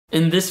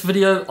In this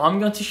video,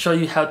 I'm going to show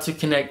you how to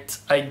connect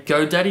a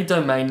Godaddy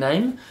domain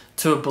name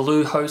to a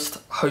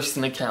BlueHost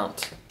hosting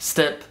account,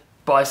 step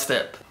by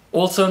step.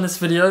 Also in this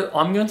video,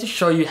 I'm going to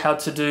show you how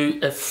to do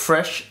a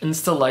fresh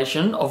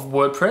installation of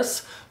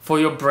WordPress for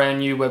your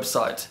brand new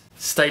website.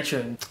 Stay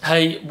tuned.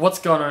 Hey, what's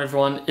going on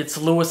everyone? It's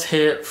Lewis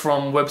here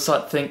from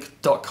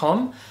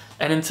websitethink.com.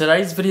 And in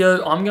today's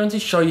video, I'm going to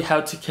show you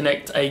how to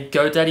connect a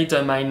Godaddy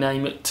domain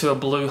name to a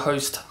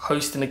BlueHost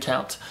hosting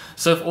account.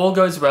 So if all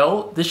goes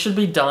well, this should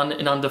be done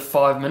in under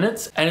 5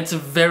 minutes, and it's a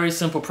very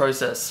simple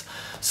process.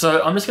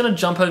 So I'm just going to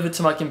jump over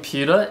to my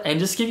computer and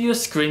just give you a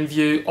screen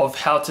view of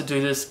how to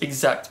do this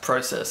exact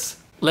process.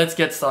 Let's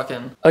get stuck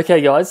in. Okay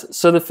guys,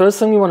 so the first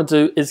thing we want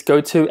to do is go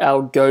to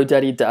our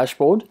Godaddy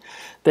dashboard.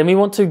 Then we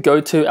want to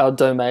go to our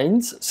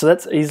domains. So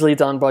that's easily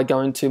done by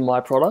going to My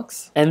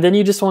Products. And then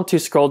you just want to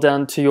scroll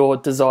down to your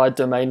desired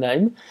domain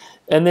name.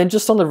 And then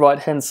just on the right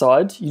hand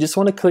side, you just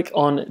want to click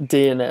on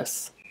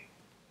DNS.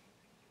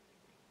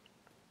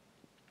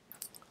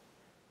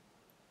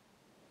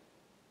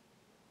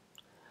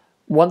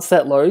 Once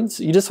that loads,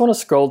 you just want to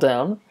scroll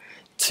down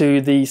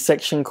to the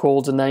section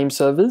called Name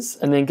Servers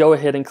and then go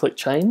ahead and click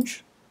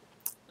Change.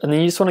 And then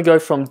you just want to go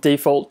from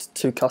default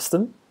to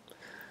custom.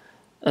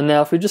 And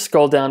now if we just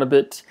scroll down a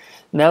bit,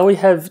 now we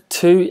have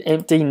 2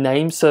 empty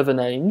name server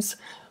names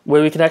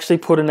where we can actually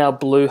put in our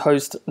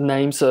BlueHost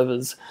name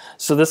servers.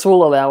 So this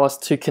will allow us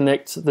to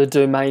connect the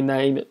domain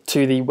name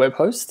to the web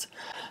host.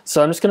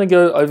 So I'm just going to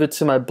go over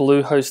to my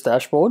BlueHost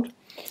dashboard.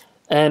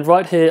 And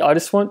right here, I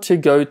just want to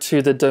go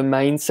to the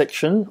domain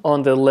section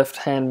on the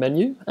left-hand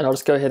menu, and I'll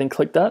just go ahead and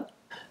click that.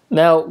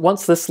 Now,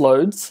 once this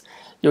loads,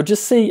 you'll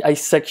just see a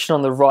section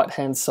on the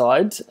right-hand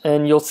side,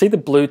 and you'll see the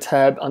blue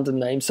tab under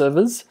name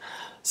servers.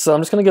 So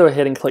I'm just going to go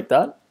ahead and click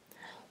that.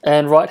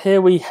 And right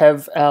here we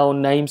have our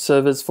name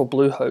servers for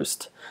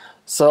BlueHost.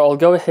 So I'll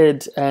go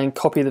ahead and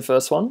copy the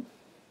first one.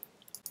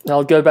 Now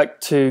I'll go back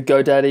to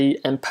Godaddy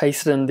and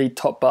paste it in the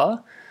top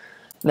bar.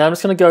 Now I'm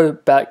just going to go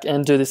back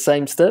and do the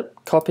same step,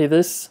 copy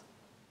this,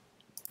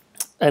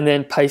 and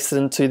then paste it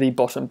into the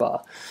bottom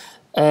bar.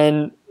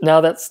 And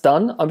now that's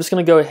done, I'm just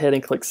going to go ahead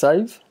and click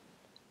Save.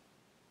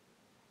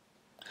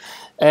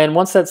 And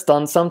once that's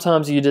done,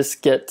 sometimes you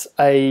just get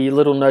a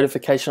little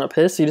notification up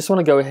here, so you just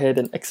want to go ahead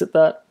and exit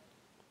that.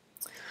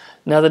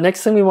 Now the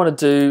next thing we want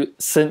to do,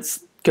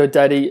 since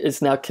Godaddy is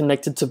now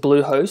connected to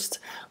BlueHost,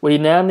 we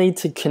now need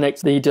to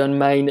connect the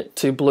domain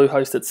to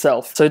BlueHost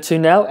itself. So to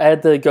now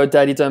add the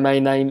Godaddy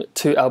domain name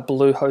to our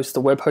BlueHost,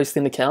 the web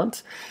hosting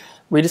account,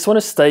 we just want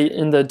to stay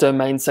in the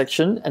domain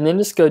section and then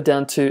just go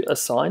down to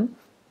Assign.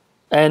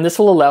 And this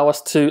will allow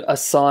us to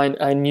assign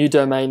a new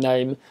domain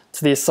name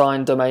to the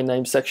assigned domain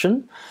name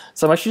section.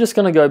 So I'm actually just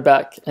going to go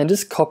back and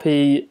just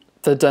copy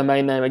the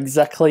domain name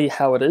exactly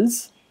how it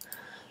is.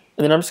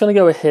 And then I'm just going to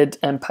go ahead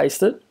and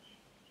paste it.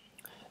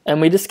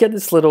 And we just get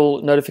this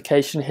little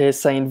notification here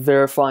saying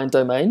verifying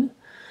domain.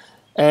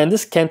 And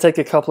this can take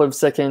a couple of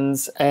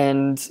seconds,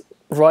 and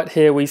right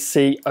here we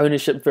see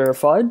ownership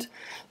verified.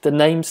 The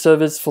name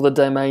servers for the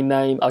domain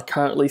name are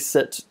currently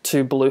set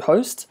to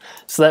BlueHost.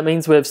 So that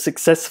means we've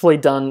successfully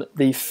done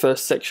the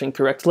first section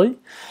correctly.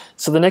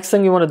 So the next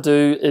thing you want to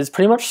do is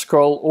pretty much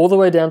scroll all the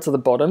way down to the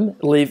bottom,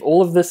 leave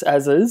all of this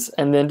as is,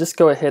 and then just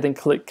go ahead and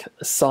click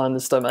Assign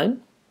this domain.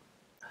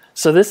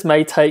 So this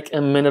may take a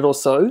minute or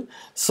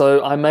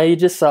so I may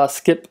just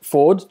skip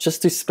forward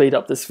just to speed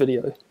up this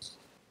video.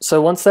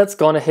 So once that's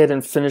gone ahead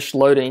and finished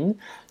loading,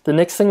 the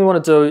next thing we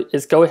want to do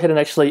is go ahead and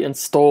actually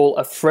install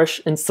a fresh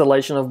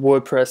installation of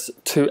WordPress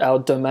to our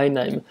domain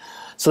name.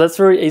 So that's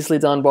very easily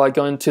done by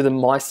going to the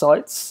My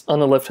Sites on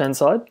the left-hand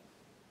side.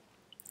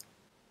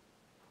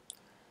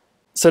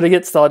 So to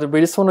get started, we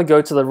just want to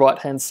go to the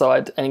right-hand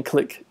side and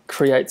click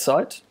Create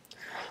Site.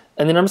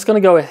 And then I'm just going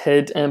to go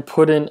ahead and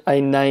put in a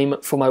name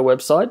for my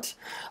website.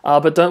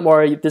 But don't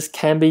worry, this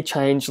can be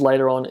changed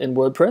later on in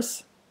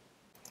WordPress.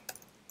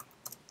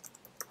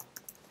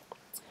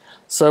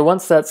 So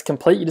once that's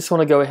complete, you just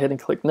want to go ahead and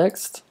click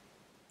Next.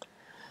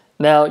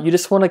 Now you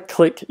just want to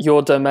click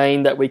your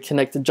domain that we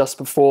connected just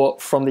before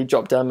from the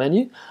drop-down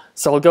menu.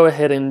 So I'll go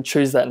ahead and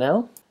choose that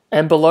now.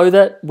 And below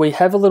that, we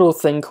have a little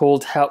thing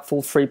called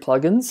Helpful Free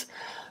Plugins.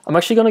 I'm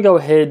actually going to go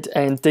ahead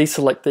and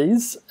deselect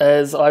these,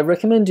 as I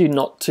recommend you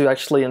not to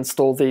actually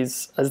install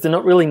these, as they're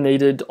not really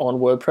needed on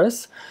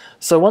WordPress.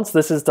 So once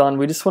this is done,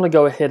 we just want to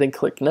go ahead and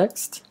click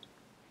Next.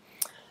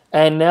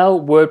 And now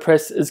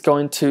WordPress is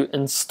going to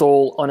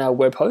install on our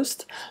web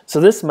host. So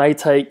this may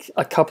take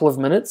a couple of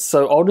minutes,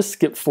 so I'll just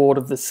skip forward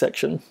of this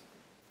section.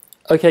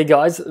 Okay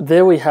guys,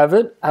 there we have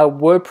it. Our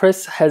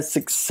WordPress has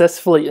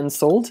successfully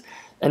installed,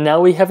 and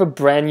now we have a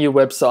brand new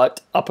website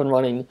up and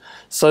running.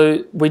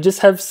 So we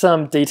just have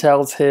some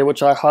details here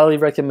which I highly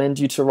recommend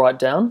you to write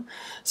down.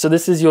 So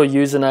this is your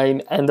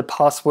username and the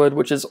password,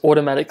 which is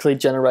automatically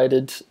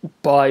generated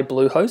by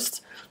BlueHost.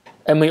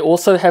 And we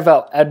also have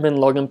our admin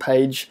login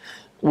page,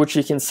 which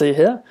you can see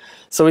here.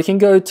 So we can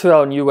go to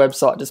our new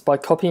website just by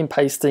copy and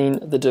pasting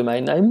the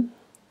domain name.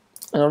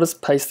 And I'll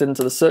just paste it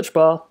into the search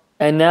bar.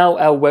 And now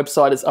our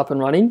website is up and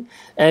running.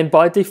 And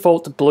by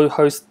default,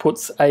 BlueHost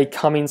puts a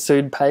coming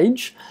soon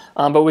page,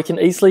 but we can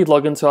easily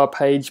log into our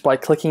page by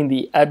clicking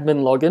the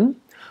admin login,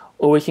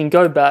 or we can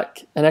go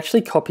back and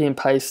actually copy and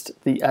paste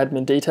the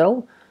admin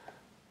detail.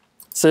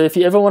 So if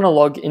you ever want to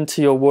log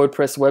into your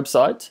WordPress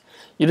website,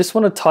 you just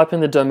want to type in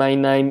the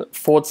domain name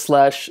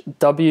 /wp-admin.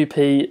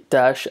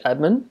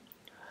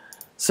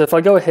 So if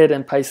I go ahead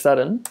and paste that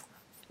in,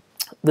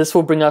 this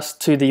will bring us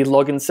to the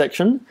login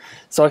section.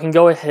 So I can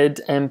go ahead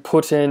and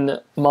put in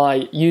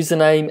my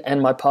username and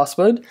my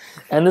password,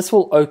 and this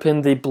will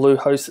open the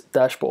BlueHost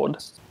dashboard.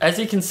 As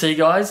you can see,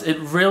 guys, it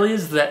really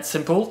is that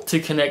simple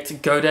to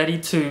connect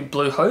GoDaddy to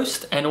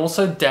BlueHost and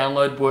also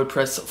download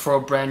WordPress for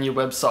a brand new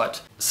website.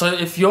 So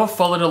if you're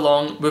followed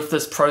along with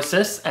this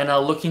process and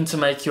are looking to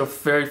make your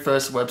very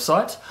first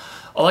website,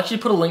 I'll actually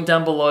put a link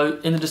down below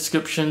in the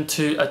description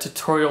to a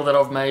tutorial that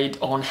I've made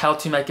on how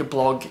to make a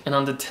blog in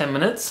under 10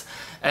 minutes.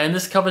 And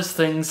this covers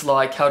things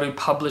like how to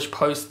publish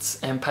posts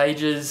and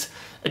pages,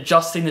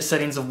 adjusting the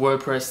settings of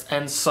WordPress,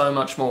 and so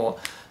much more.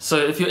 So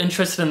if you're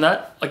interested in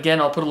that,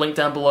 again, I'll put a link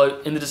down below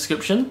in the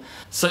description.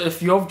 So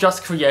if you've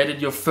just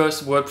created your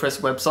first WordPress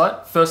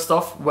website, first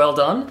off, well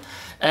done.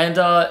 And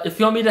if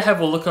you want me to have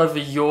a look over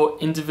your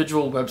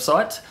individual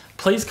website,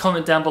 please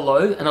comment down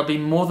below and I'll be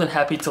more than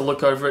happy to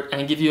look over it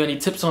and give you any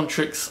tips and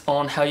tricks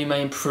on how you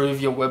may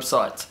improve your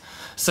website.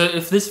 So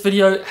if this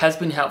video has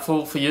been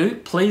helpful for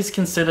you, please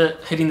consider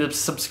hitting the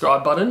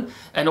subscribe button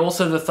and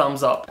also the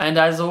thumbs up. And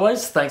as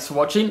always, thanks for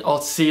watching.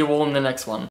 I'll see you all in the next one.